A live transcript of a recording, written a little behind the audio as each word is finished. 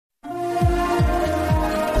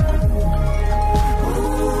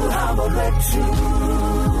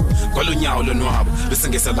Kolunyawo lonwabo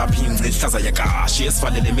besingese lapha ingci ihlaza yakashi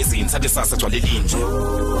esivalele emizini sathi sasa gcwale linje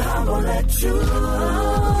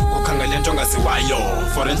ukhangele into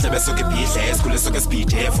ongaziwayo for endlebe esuke ibhidle esikhule esuke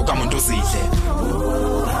esibhidef ukamuntu uzidle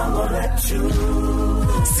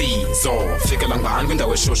sizo fikela ngani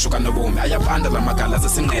kwindawo eshushu kanobomi ayabanda la magala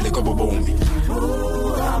zesinqele kobobomi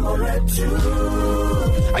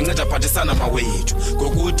anceda phathisana mawethu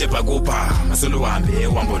ngokude bhakupha masoluhambe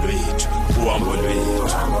uhambo lwethu uhambo lwethu.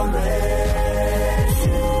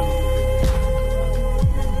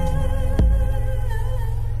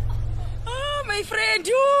 Oh my friend,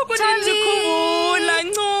 you couldn't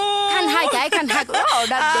Can hug. Oh,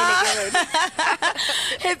 that's delicate.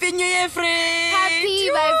 Happy New Year, friend. Happy,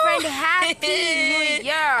 my friend. Happy New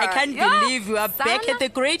Year. I can't believe you are back at the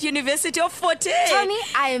great University of Fort Hare. Tommy,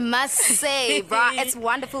 I must say, bro, it's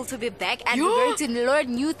wonderful to be back and we're going to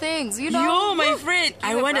learn new things, you know. Yo, my friend.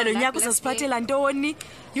 I wonder lo nyaka uzasiphathela ntoni.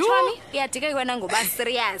 Tommy, iyadika wena ngoba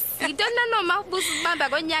serious. You don't know ma busibamba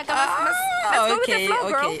konyaka. Let's go with the flow,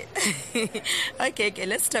 girl. Okay,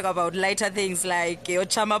 let's talk about lighter things like your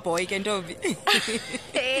chama boy Kentobi.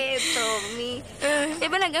 Hey, Tommy.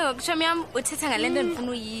 Ebona ke ngokushami yami uthetha ngalento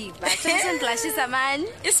ndifuna uyiva. Sengihlashisa man.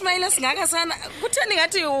 Ismail singaka sana. Kutheni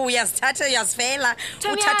ngathi uyazithatha uyazivela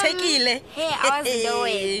uthathekile. Hey, I was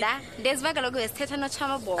wena. Ndezivaka lokho esithetha no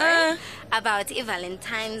chama boy about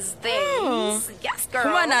Valentine's things. Yes, girl.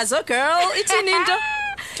 Come on, nazo girl. Ithini into?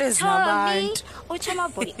 Tommy, uchama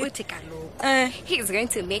boy uthi kaloku. He's going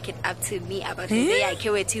to make it up to me about the day yakhe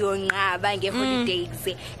wethu yonqaba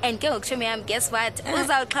nge-holidays. And ke ngokushami yami, guess what?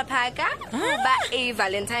 Uzawuxhaphaka kuba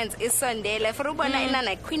Valentine's isondele for ubona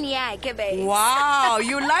inana queen yakhe babe. Wow,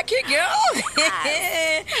 you lucky girl.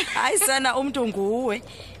 Hayi sana umuntu nguwe.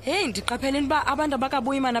 Hey, ndiqapheleni ba abantu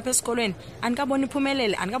abakabuyi mana apha esikolweni anikabona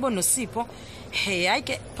iphumelele anikabona noSipho. Hey,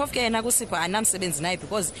 ayike phofu ke yena kuSipho anamsebenzi naye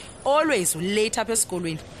because always late apha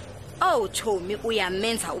esikolweni. Oh, Chomi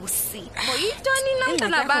uyamenza uSipho. Yintoni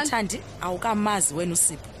namntana abantu? Thandi awukamazi wena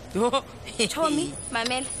uSipho. Yo, Chomi,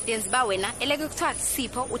 mamela, denziba wena eleke kuthiwa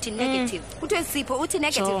Sipho uthi negative. Kuthiwe Sipho uthi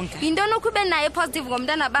negative. Yintoni ukube naye positive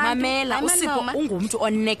ngomntana abantu? Mamela, uSipho ungumuntu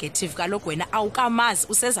onegative kaloku wena awukamazi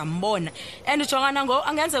usezambona. And ujongana ngo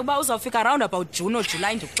angenze kuba uzawufika around about June or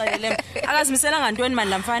July ndikuxelele. Akazimisela ngantweni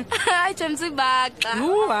manje lamfana. Hayi Chomsibaxa.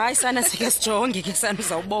 Hayi sana sike sijonge ke sana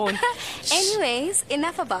uzawubona. Anyways,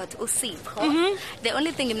 enough about uSipho. The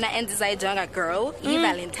only thing mina endizayijonga girl,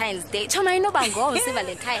 Valentine's Day. Choma inoba ngo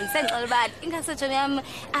Valentine's sengixola bathi ingasetshoni yami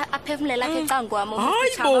aphefumulela ke cangu wami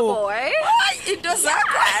umchama boy. Into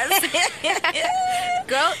zakho.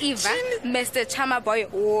 Girl Eva, Mr. Chama boy.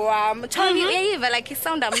 Wow. Tommy uyayiva like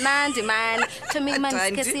sound amnandi man. Tommy man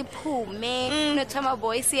sike siphume no Chama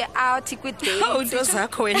boy siya out kwi date. Into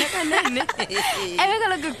zakho wena kanene. Ebe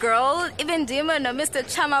kaloku girl, even Dima no Mr.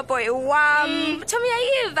 Chama boy. Wow. Tommy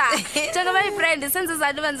uyayiva. Jonga my friend senze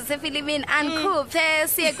zathi benze sefilimini ankhuphe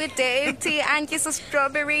siya kwi date ankisa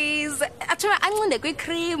strawberries. Athuma ancinde kwi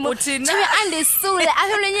cream. Tommy andisule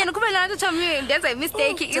ahlonyeni kube nathi Tommy ndenza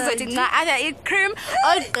mistake izothi nqa atha I cream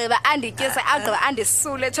ogqiba andityisa agqiba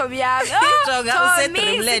andisule Tommy yami. Jonga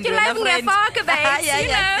usedreamland wena friend.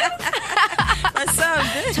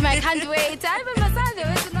 Asante. Tommy, I can't wait. I remember Sunday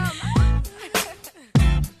with no.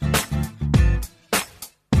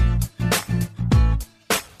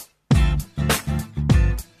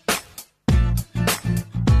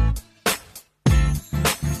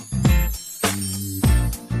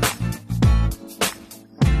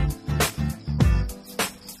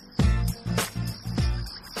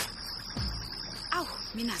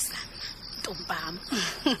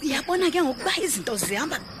 Yabona ke ngokuba izinto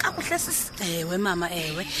zihamba kakuhle sisi. Ewe mama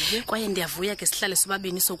ewe. Kwaye ndiyavuya ke sihlale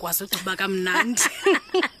sobabini sokwazi ugqiba kamnandi.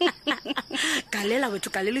 Galela wethu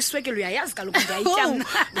galela iswekelo uyayazi kaloku ngiyayitya mna.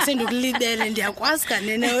 Sendokulibele ndiyakwazi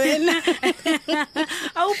kanene wena.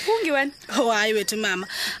 Awuphungi wena. Hayi wethu mama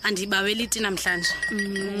andibaweli iti namhlanje.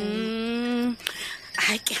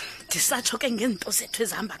 Hayi ke ndisatsho ke ngezinto zethu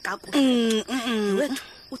ezihamba kakuhle. Wethu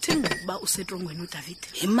uthini ukuba usetrongweni uDavid?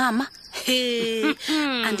 Hey mama. Hey,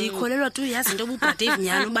 andikholelwa tu yazi into obuBrother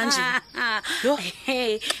Nyana ubanje. Yo,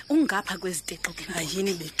 hey, ungapha kwezitexo ke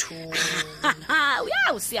ayini bethu.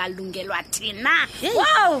 Uyawu siyalungelwa thina.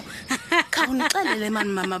 Wow. Khawunixelele mani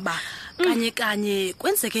mama ba. Kanye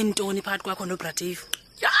kwenzeke intoni phakathi kwakho noBrother?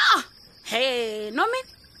 Ya. Hey, nomi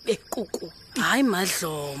bekuku. Hayi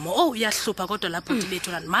madlomo. Oh uyahlupha kodwa lapho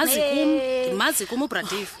bethu ndimazi kum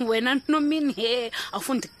uBrother. Wena nomini he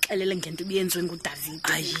awufundi xelele ngento ubiyenziwe nguDavid.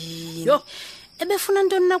 Ayini. Yo. ebefuna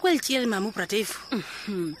ntoni na kwelityeli mama uBradave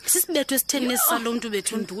sisibetho esitheni nesalo umuntu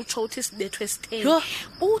bethu Ndutsho uthi sibethwe esitheni. Yho.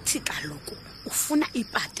 Uthi kaloku ufuna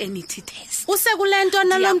ipaternity test. usekulento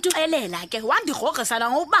nalomuntu Ndiyaxelela ke wandigrogrisa la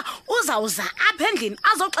ngokuba uzawuza apha endlini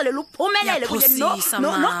azoxelela uphumelele kunye Yaphosisa,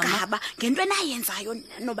 mama. nogaba ngento enayenzayo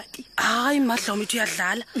nobati. hayi madlomo ithi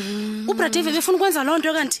uyadlala uBradave befuna ukwenza loo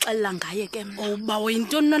nto kanti Xelela ngaye ke mna. awuba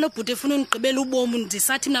uyintoni nalo bhuti efuna undigqibela ubomi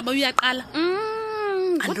ndisathi mna uyaqala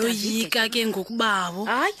andoyika ke ngokubawo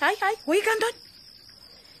Hayi, uyika ntoni?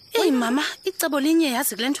 eyi mama icebo linye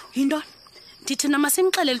yazi kule nto Yintoni? ndithi nama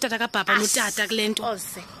simxelele utata kabhabha notata kule nto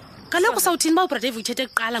Oze. kaloku sawuthini ba uBradave uthethe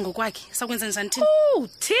kuqala ngokwakhe sakwenza njani thini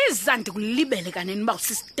Thiza ndikulibele kaneni uba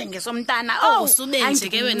usisidenge somntana. usube nje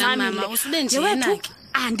ke wena mama, usube nje yena ke.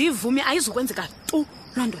 Andivumi ayizukwenzeka tu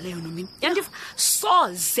loo nto leyo nomini. Yandiva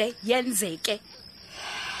soze yenzeke.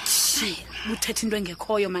 Uthetha into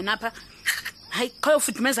engekhoyo manapha. Hayi khoyo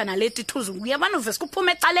fudumeza naleti thuzu. Uyabona uvese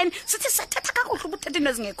kuphume ecaleni. Sithi sethetha kakuhle ubuthetha into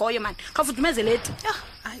ezingekhoyo man. Khafudumeze leti.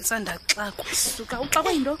 hayi sandaxakwa Suka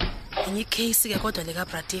uxakwe into. enye case ke kodwa le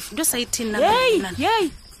kaBradave into sayithini Hey.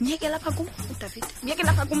 Nyeke lapha kum uDavid. Nyeke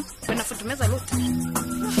lapha kum. Wena fudumeza loti.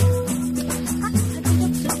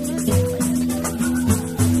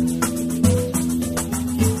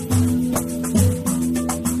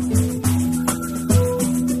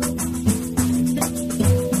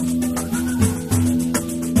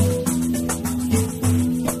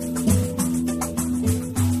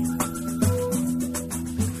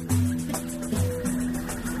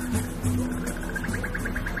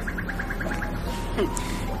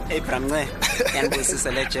 Hey Bramnce,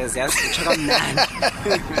 yanibusisa le jazz yasitsho kamnandi.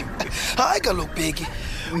 Hayi kaloku Bheki,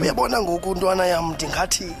 uyabona ngoku ntwana yam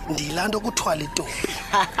ndingathi ndiyilanto kuthwala itopi.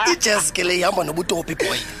 Ijazz ke le ihamba nobutopi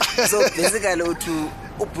boy. So basically uthi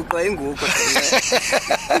ubhuqwa inguqo.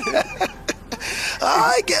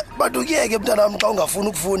 Hayi ke badukiyeke mntanami xa ungafuni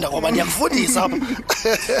ukufunda ngoba ndiyakufundisa apha.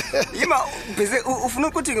 Yima bese ufuna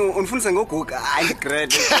ukuthi undifundise ngoguga. Hayi great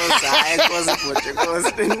because hayi cause bhuti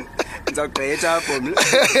cause ngizawugqitha apho mina.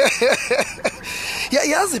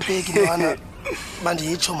 Yazi Bheki ntwana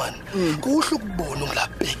bandiyitsho man. Kuhle ukubona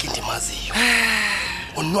ungilabheki ndimaziyo.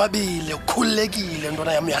 Unwabile, ukhululekile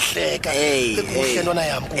ntwana yam uyahleka. Kuhle ntwana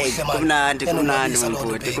yam kuhle man. Kumnandi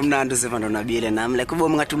mfowethu, kumnandi uziva ndonwabile nami like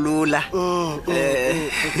ubomi ngathi ulula.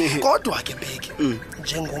 Kodwa ke Bheki,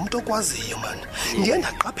 njengomuntu okwaziyo man, ndiye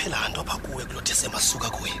ndaqaphela nto apha kuwe kulo December suka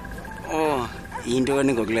kuye. Oh,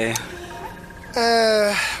 yintoni ngokuleyo?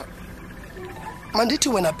 Mandithi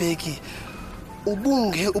wena Bheki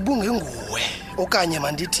ubunge nguwe okanye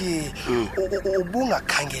mandithi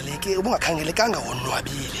ubungakhangelekanga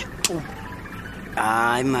wonwabile tu.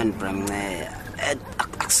 Hayi man Bramnce,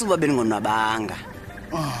 akusuba bengingonwabanga.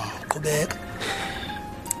 Qhubeka.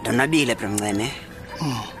 Ndonwabile Bramnce ne.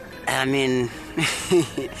 I mean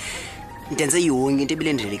ndenze yonke into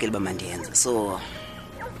ebilendelekile uba mandiyenze. So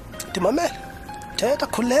ndimamele. Thetha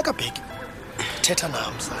khuleka Bheki. Thetha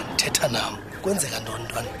nam sani, thetha nam. Kwenzeka ntoni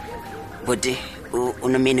ntwana? Buti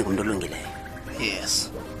unomini ngumuntu olungileyo. Yes.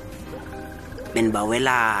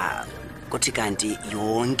 Benibawela kuthi kanti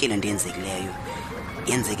yonke lento yenzekileyo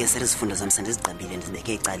yenzeke sezifundo zami sendizigqibile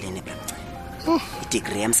ndizibeke ecaleni Bramnce.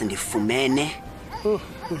 I-degree yami sendifumene.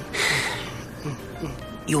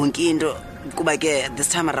 Yonke into kuba ke this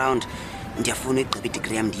time around ndiyafuna igqiba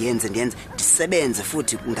i-degree yami ndiyenze ndisebenze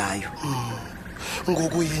futhi ngayo.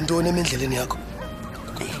 Ngoku yintoni emendleleni yakho?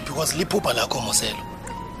 Because liphupha lakho Moselo.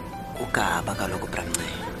 Ugaba kaloku Bramnce.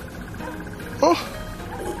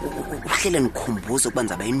 Uhlele nikhumbuza ukuba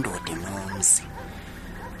ndizaba indoda enomzi.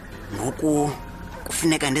 Ngoku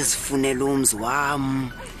kufuneka ndizifunele umzi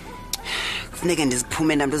wami. Kufuneka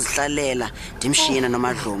ndiziphume nam ndizihlalela ndimshiyena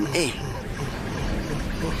nomadlomo.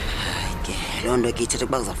 Ke loo nto ke ithetha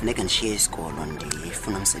ukuba kuzafuneka ndishiye isikolo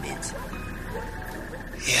ndifuna umsebenzi.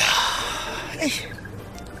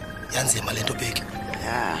 Yanzima lento Bheki.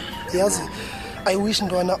 Yazi I wish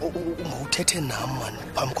ntwana ungawuthethe nam man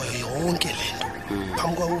phambi kwayo yonke lento.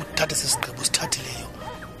 Phambi kwa uthathe sisigqibo sithathileyo.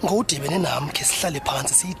 Ngowudibene nam ke sihlale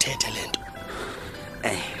phansi siyithethe lento.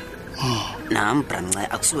 Nam Bramnce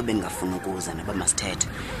akusuba bengafuna ukuza naba masithethe.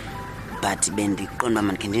 But bendiqonda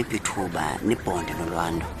man ke ndibithuba nibonde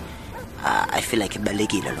nolwando. I feel like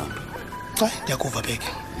ibalekile loo nto. Ndiyakuva Bheki,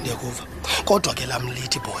 ndiyakuva. Kodwa ke lam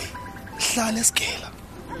lithi boy. Hlala esigela.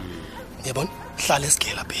 Yabona? Hlala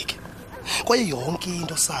esigela Bheki. Kwaye yonke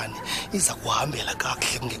into sani iza kuhambela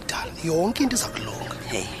kakuhle kungekudala. Yonke into iza kulunga.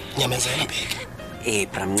 Nyamezela Bheki.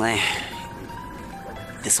 Bramnce,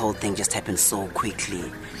 this whole thing just happened so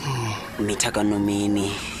quickly. Mitha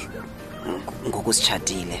kaNomini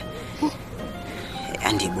ngokusitshadile.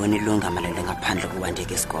 andiboni ilunga malele ngaphandle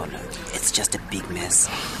kuwandika isikolo. It's just a big mess.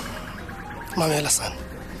 Mamela son,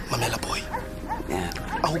 mamela boy. Yeah.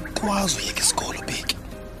 Awukwazi uyeka isikolo big.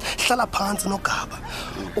 Hlala phansi noGaba.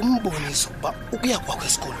 Umbonise ukuba ukuya kwakho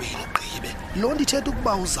esikolweni ugqibe. Lonto ithetha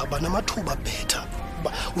ukuba uzaba namathuba better.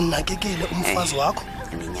 Uba unakekele umfazi wakho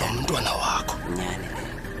nomntwana wakho. Nyani.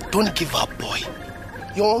 Don't give up boy.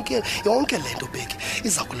 Yonke lento big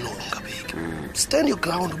iza kulunga big. Stand your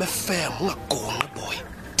ground ube firm ungagonqi boy.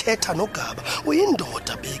 Thetha noGaba.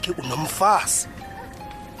 Uyindoda big unomfazi.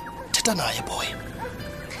 Thetha naye boy.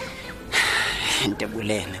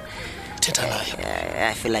 Ndebulele. Thetha naye.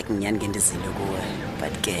 I feel like nyani ngendizile kuwe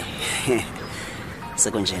but ke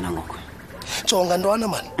sekonjena ngoku. Jonga ntwana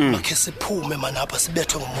man, makhe siphume man apha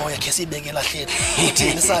sibethwe ngumoya khe sibeke elahleni.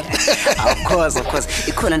 Uthini sana? Of course.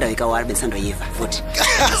 Ikhona ndawo ikawari besandoyiva futhi.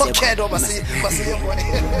 Okay, no masiye boy.